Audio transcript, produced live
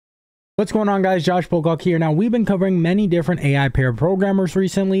What's going on, guys? Josh Pocock here. Now, we've been covering many different AI pair programmers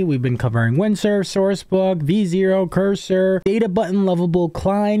recently. We've been covering Windsurf, Sourcebook, V0, Cursor, Data Button, Lovable,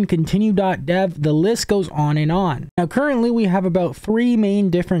 Cline, Continue.dev. The list goes on and on. Now, currently, we have about three main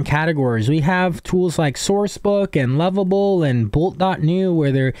different categories. We have tools like Sourcebook and Lovable and Bolt.new,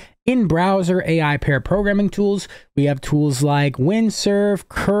 where they're in-browser AI pair programming tools. We have tools like Windsurf,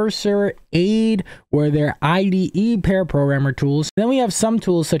 Cursor, Aid, where they're IDE pair programmer tools. Then we have some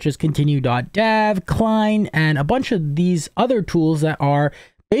tools such as Continue.dev, Klein, and a bunch of these other tools that are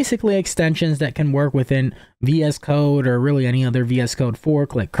basically extensions that can work within VS Code or really any other VS Code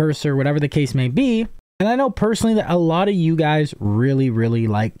fork like Cursor, whatever the case may be. And I know personally that a lot of you guys really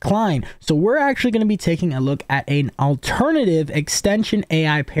like Cline. So we're actually going to be taking a look at an alternative extension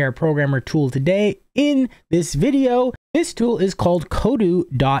AI pair programmer tool today in this video. This tool is called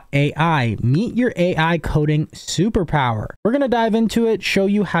kodu.ai. Meet your AI coding superpower. We're going to dive into it, show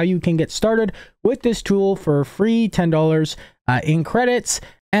you how you can get started with this tool for free, $10 in credits,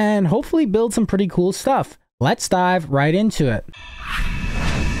 and hopefully build some pretty cool stuff. Let's dive right into it.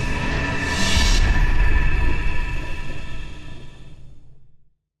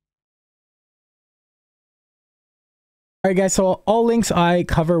 All right, guys, so all links I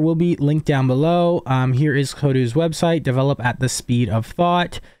cover will be linked down below. Here is Kodu's website, develop at the speed of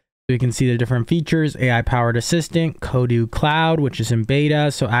thought. So you can see the different features: AI-powered assistant, Kodu Cloud, which is in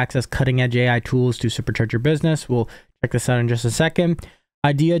beta, so access cutting-edge AI tools to supercharge your business. We'll check this out in just a second.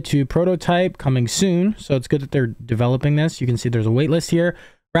 Idea to prototype coming soon, so it's good that they're developing this. You can see there's a waitlist here.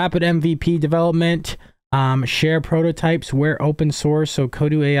 Rapid MVP development. Share prototypes where open source. So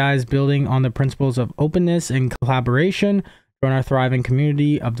Kodu AI is building on the principles of openness and collaboration. Join our thriving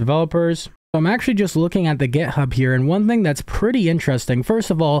community of developers. So I'm actually just looking at the GitHub here, and one thing that's pretty interesting,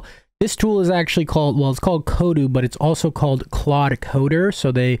 first of all, this tool is actually called, well, it's called Kodu, but it's also called Claude Coder.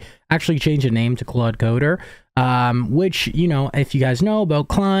 So they actually changed the name to Claude Coder, which, you know, if you guys know about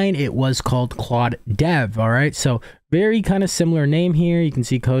Cline, it was called Claude Dev. All right. So very kind of similar name here. You can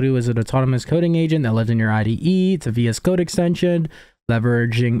see Kodu is an autonomous coding agent that lives in your IDE. It's a VS Code extension,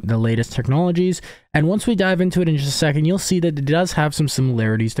 leveraging the latest technologies. And once we dive into it in just a second, you'll see that it does have some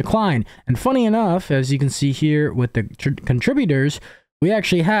similarities to Cline. And funny enough, as you can see here with the contributors, we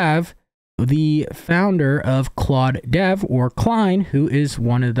actually have the founder of Claude Dev, or Cline, who is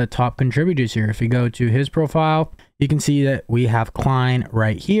one of the top contributors here. If you go to his profile, you can see that we have Cline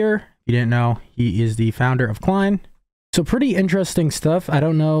right here. If you didn't know, he is the founder of Cline. So pretty interesting stuff. I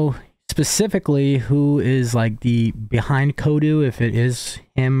don't know specifically who is like the behind Kodu, if it is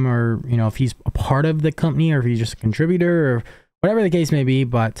him, or, you know, if he's a part of the company or if he's just a contributor or whatever the case may be.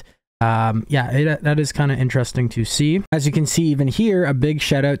 But yeah, that is kind of interesting to see. As you can see, even here, a big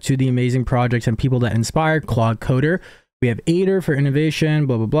shout out to the amazing projects and people that inspired Claude Coder. We have Aider for innovation,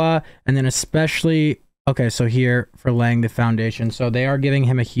 blah, blah, blah. And then especially, okay, so here for laying the foundation. So they are giving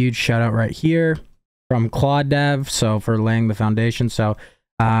him a huge shout out right here from Claude Dev, so for laying the foundation. So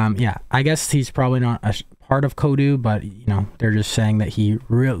yeah, I guess he's probably not a part of Kodu, but, you know, they're just saying that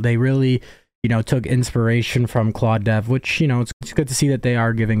they really, you know, took inspiration from Claude Dev, which, you know, it's good to see that they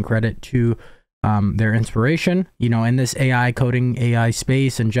are giving credit to their inspiration. You know, in this AI coding, AI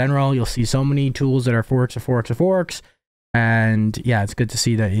space in general, you'll see so many tools that are forks of forks of forks. And yeah, it's good to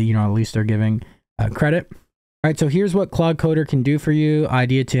see that, you know, at least they're giving credit. All right, so here's what Claude Coder can do for you.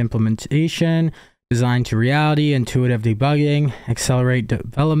 Idea to implementation, design to reality, intuitive debugging, accelerate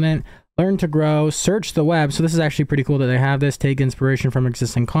development, learn to grow, search the web. So this is actually pretty cool that they have this. Take inspiration from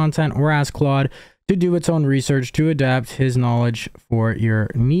existing content or ask Claude to do its own research to adapt his knowledge for your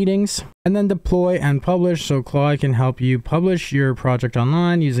meetings. And then deploy and publish. So Claude can help you publish your project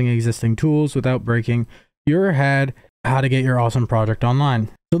online using existing tools without breaking your head how to get your awesome project online.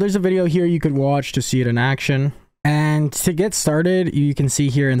 So there's a video here you could watch to see it in action. And to get started, you can see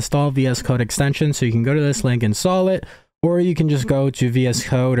here, install VS Code extension. So you can go to this link, install it, or you can just go to VS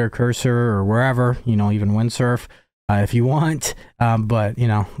Code or Cursor or wherever, you know, even Windsurf if you want, but, you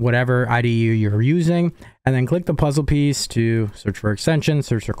know, whatever IDE you're using, and then click the puzzle piece to search for extensions,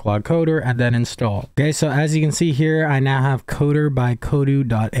 search for Claude Coder, and then install. Okay, so as you can see here, I now have Coder by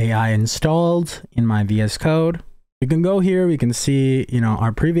kodu.ai installed in my VS Code. You can go here, we can see, you know,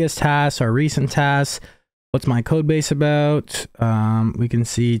 our previous tasks, our recent tasks. What's my code base about? We can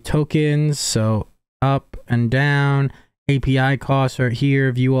see tokens, so up and down, API costs right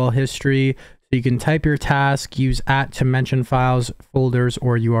here, view all history. So you can type your task, use @ to mention files, folders,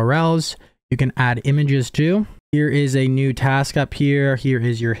 or URLs. You can add images too. Here is a new task up here. Here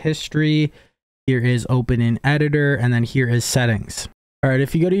is your history. Here is open in editor, and then here is settings. All right,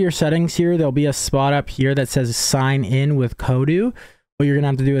 if you go to your settings here, there'll be a spot up here that says sign in with Kodu. What you're gonna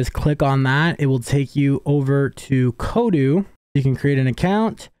have to do is click on that. It will take you over to Kodu. You can create an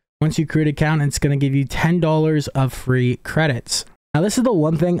account. Once you create an account, it's gonna give you $10 of free credits. Now, this is the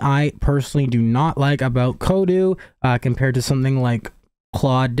one thing I personally do not like about Kodu compared to something like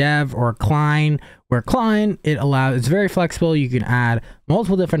Claude Dev or Cline, where Cline, it's very flexible. You can add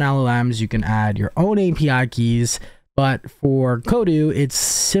multiple different LLMs. You can add your own API keys. But for Kodu,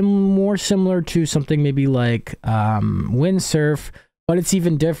 it's more similar to something maybe like Windsurf, but it's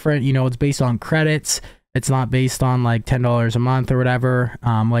even different. You know, it's based on credits. It's not based on like $10 a month or whatever.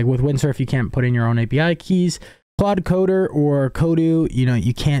 Like with Windsurf, you can't put in your own API keys. Claude Coder or Kodu, you know,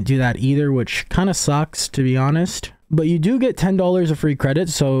 you can't do that either, which kind of sucks, to be honest. But you do get $10 of free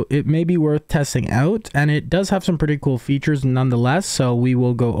credits, so it may be worth testing out. And it does have some pretty cool features nonetheless, so we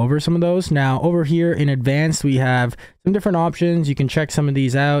will go over some of those. Now, over here in advanced, we have some different options. You can check some of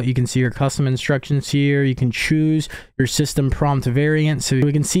these out. You can see your custom instructions here. You can choose your system prompt variant. So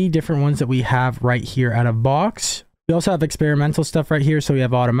we can see different ones that we have right here out of box. We also have experimental stuff right here. So we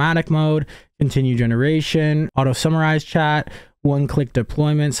have automatic mode, continue generation, auto summarize chat, one-click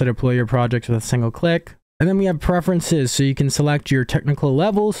deployment, so deploy your projects with a single click. And then we have preferences, so you can select your technical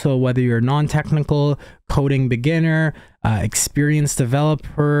level. So whether you're non-technical, coding beginner, experienced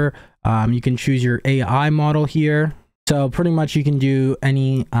developer, you can choose your AI model here. So pretty much you can do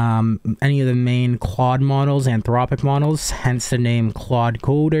any of the main Claude models, Anthropic models, hence the name Claude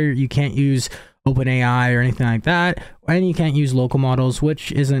Coder. You can't use OpenAI or anything like that, and you can't use local models,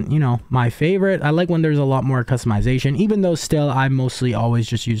 which isn't, you know, my favorite. I like when there's a lot more customization, even though still I mostly always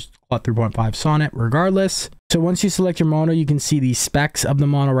just use Claude 3.5 Sonnet regardless. So once you select your model, you can see the specs of the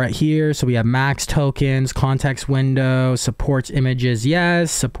model right here. So we have max tokens, context window, supports images,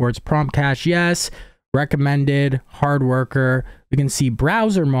 yes, supports prompt cache, yes, recommended, hard worker. We can see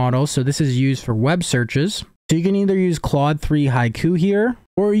browser model. So this is used for web searches. So you can either use Claude 3 Haiku here,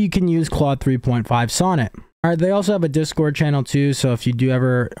 or you can use Claude 3.5 Sonnet. All right, they also have a Discord channel too. So if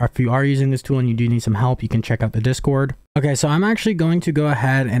you are using this tool and you do need some help, you can check out the Discord. Okay, so I'm actually going to go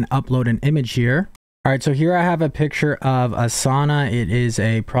ahead and upload an image here. All right, so here I have a picture of Asana. It is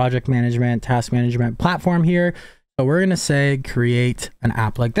a project management, task management platform here. So we're gonna say create an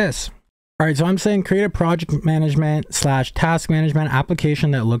app like this. All right, so I'm saying create a project management / task management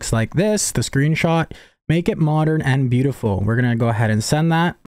application that looks like this, the screenshot. Make it modern and beautiful. We're gonna go ahead and send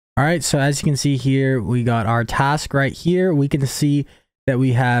that. All right, so as you can see here, we got our task right here. We can see that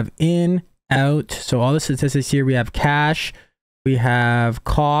we have in, out. So all the statistics here, we have cache, we have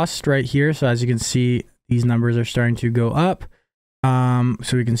cost right here. So as you can see, these numbers are starting to go up.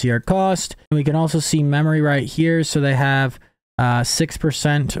 So we can see our cost. And we can also see memory right here. So they have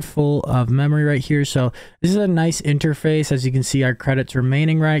 6% full of memory right here. So this is a nice interface. As you can see, our credits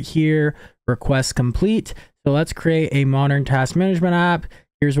remaining right here, request complete. So let's create a modern task management app.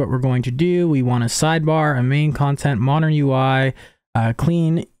 Here's what we're going to do. We want a sidebar, a main content, modern UI,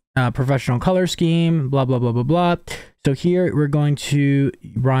 clean, professional color scheme, blah, blah, blah, blah, blah. So here we're going to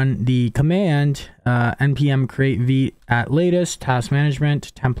run the command npm create v at latest, task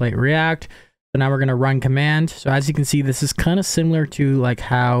management, template react. So now we're going to run command. So as you can see, this is kind of similar to like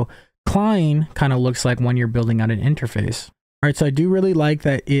how Cline kind of looks like when you're building out an interface. All right, so I do really like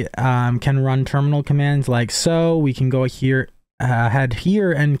that it can run terminal commands like so. We can go here, head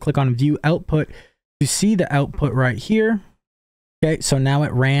here and click on view output to see the output right here. Okay, so now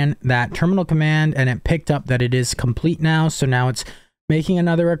it ran that terminal command and it picked up that it is complete now. So now it's making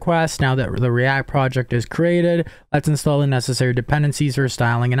another request. Now that the React project is created, let's install the necessary dependencies for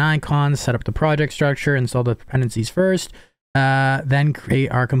styling and icons, set up the project structure, install the dependencies first, then create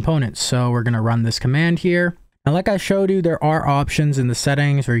our components. So we're going to run this command here. Now, like I showed you, there are options in the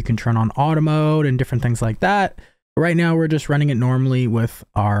settings where you can turn on auto mode and different things like that. But right now, we're just running it normally with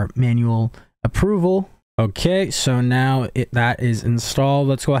our manual approval. Okay, so now that is installed.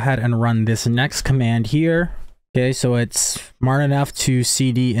 Let's go ahead and run this next command here. Okay, so it's smart enough to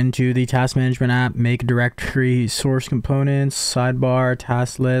CD into the task management app, make directory, source components, sidebar,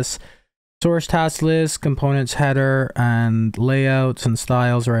 task list, source task list, components header, and layouts and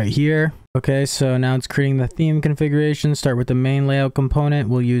styles right here. Okay, so now it's creating the theme configuration. Start with the main layout component.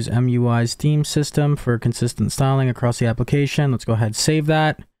 We'll use MUI's theme system for consistent styling across the application. Let's go ahead and save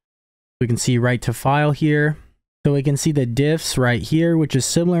that. We can see write to file here. So we can see the diffs right here, which is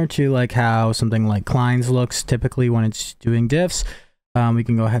similar to like how something like Cline's looks typically when it's doing diffs. We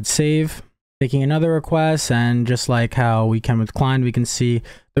can go ahead save, taking another request, and just like how we can with Cline, we can see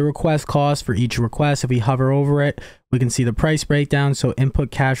the request cost for each request. If we hover over it, we can see the price breakdown. So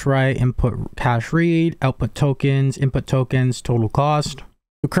input cache write, input cache read, output tokens, input tokens, total cost.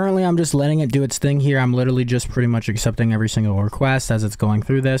 So currently I'm just letting it do its thing here. I'm literally just pretty much accepting every single request as it's going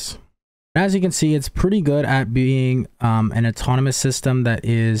through this. As you can see, it's pretty good at being an autonomous system that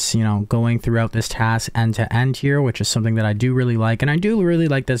is, you know, going throughout this task end to end here, which is something that I do really like. And I do really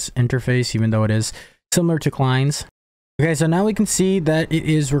like this interface, even though it is similar to Cline's. Okay, so now we can see that it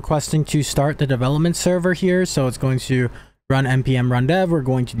is requesting to start the development server here. So it's going to run npm run dev. We're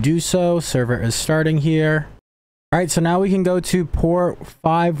going to do so. Server is starting here. All right, so now we can go to port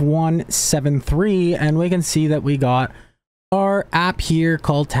 5173 and we can see that we got our app here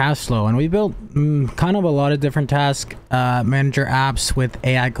called TaskFlow, and we built kind of a lot of different task manager apps with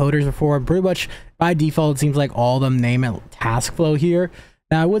AI coders before. Pretty much by default, it seems like all of them name it TaskFlow here.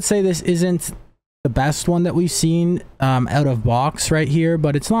 Now, I would say this isn't the best one that we've seen out of box right here,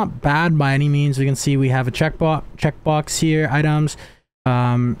 but it's not bad by any means. We can see we have a checkbox here, items.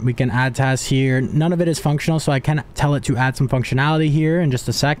 We can add tasks here. None of it is functional, so I can tell it to add some functionality here in just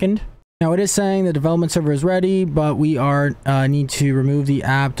a second. Now it is saying the development server is ready, but we need to remove the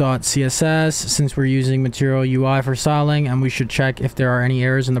app.css since we're using Material UI for styling, and we should check if there are any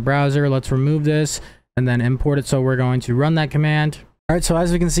errors in the browser. Let's remove this and then import it. So we're going to run that command. All right, so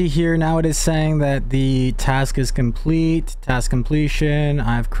as we can see here, now it is saying that the task is complete, task completion.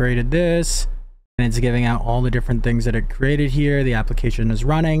 I've created this, and it's giving out all the different things that it created here. The application is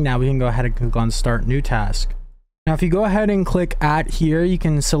running. Now we can go ahead and click on Start New Task. Now, if you go ahead and click Add here, you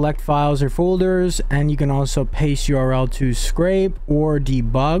can select files or folders, and you can also paste URL to scrape or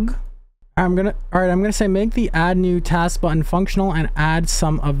debug. I'm gonna say make the Add New Task button functional and add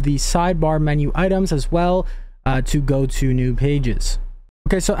some of the sidebar menu items as well to go to new pages.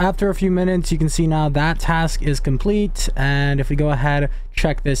 Okay, so after a few minutes, you can see now that task is complete. And if we go ahead,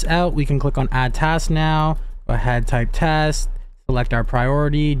 check this out, we can click on Add Task now. Go ahead, type test, select our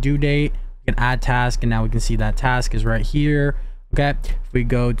priority, due date. We can add task, and now we can see that task is right here. Okay, if we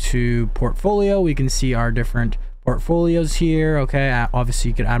go to portfolio, we can see our different portfolios here. Okay, obviously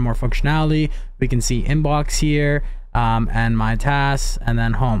you could add more functionality. We can see inbox here, and my tasks, and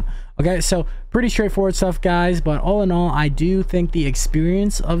then home. Okay, so pretty straightforward stuff, guys, but all in all, I do think the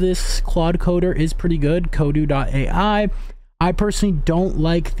experience of this Claude coder is pretty good. Kodu.ai. I personally don't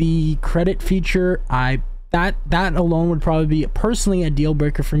like the credit feature. That alone would probably be personally a deal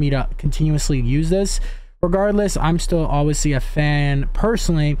breaker for me to continuously use this. Regardless, I'm still obviously a fan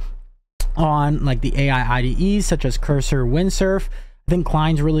personally on like the AI IDEs such as Cursor, Windsurf. I think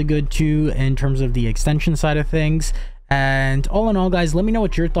Cline's really good too in terms of the extension side of things. And all in all, guys, let me know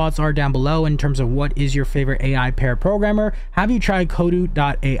what your thoughts are down below in terms of what is your favorite AI pair programmer. Have you tried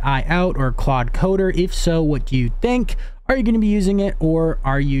kodu.ai out or Claude Coder? If so, what do you think? Are you going to be using it, or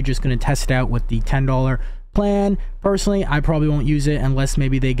are you just going to test it out with the $10 plan? Personally, I probably won't use it unless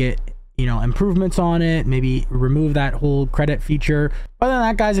maybe they get, you know, improvements on it, maybe remove that whole credit feature. Other than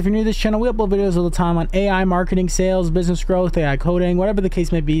that, guys, if you're new to this channel, we upload videos all the time on AI marketing, sales, business growth, AI coding, whatever the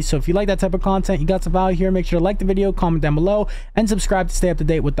case may be. So if you like that type of content, you got some value here, make sure to like the video, comment down below, and subscribe to stay up to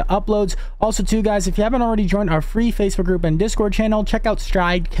date with the uploads. Also too, guys, if you haven't already joined our free Facebook group and Discord channel, check out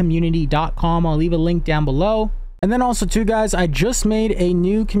stridecommunity.com. I'll leave a link down below. And then also too, guys, I just made a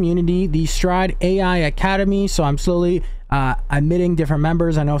new community, the Stride AI Academy. So I'm slowly admitting different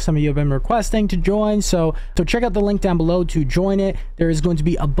members. I know some of you have been requesting to join, so check out the link down below to join it. There is going to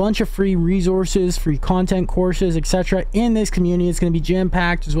be a bunch of free resources, free content, courses, etc. in this community. It's going to be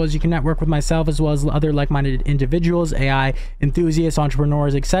jam-packed, as well as you can network with myself as well as other like-minded individuals, AI enthusiasts,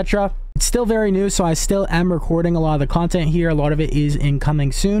 entrepreneurs, etc. It's still very new, so I still am recording a lot of the content here. A lot of it is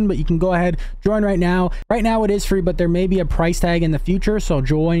incoming soon, but you can go ahead, join right now. Right now it is free, but there may be a price tag in the future, so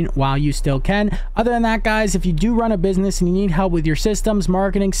join while you still can. Other than that, guys, if you do run a business and you need help with your systems,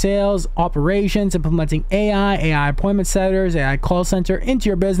 marketing, sales, operations, implementing AI appointment setters, AI call center into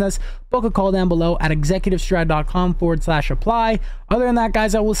your business, book a call down below at executivestride.com/apply. Other than that,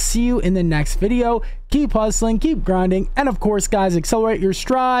 guys, I will see you in the next video. Keep hustling, keep grinding, and of course, guys, accelerate your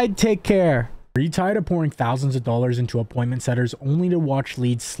stride. Take care. Are you tired of pouring thousands of dollars into appointment setters only to watch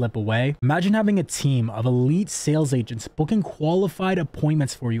leads slip away? Imagine having a team of elite sales agents booking qualified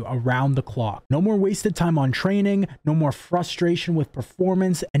appointments for you around the clock. No more wasted time on training, no more frustration with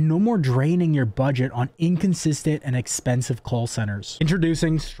performance, and no more draining your budget on inconsistent and expensive call centers.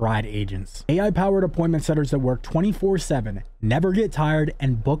 Introducing Stride Agents, AI-powered appointment setters that work 24/7, never get tired,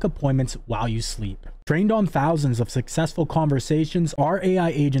 and book appointments while you sleep. Trained on thousands of successful conversations, our AI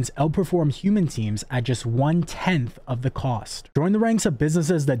agents outperform human teams at just 1/10 of the cost. Join the ranks of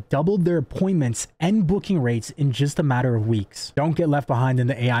businesses that doubled their appointments and booking rates in just a matter of weeks. Don't get left behind in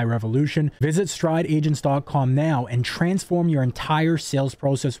the AI revolution. Visit strideagents.com now and transform your entire sales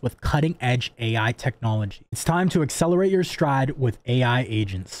process with cutting-edge AI technology. It's time to accelerate your stride with AI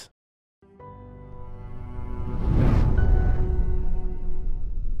agents.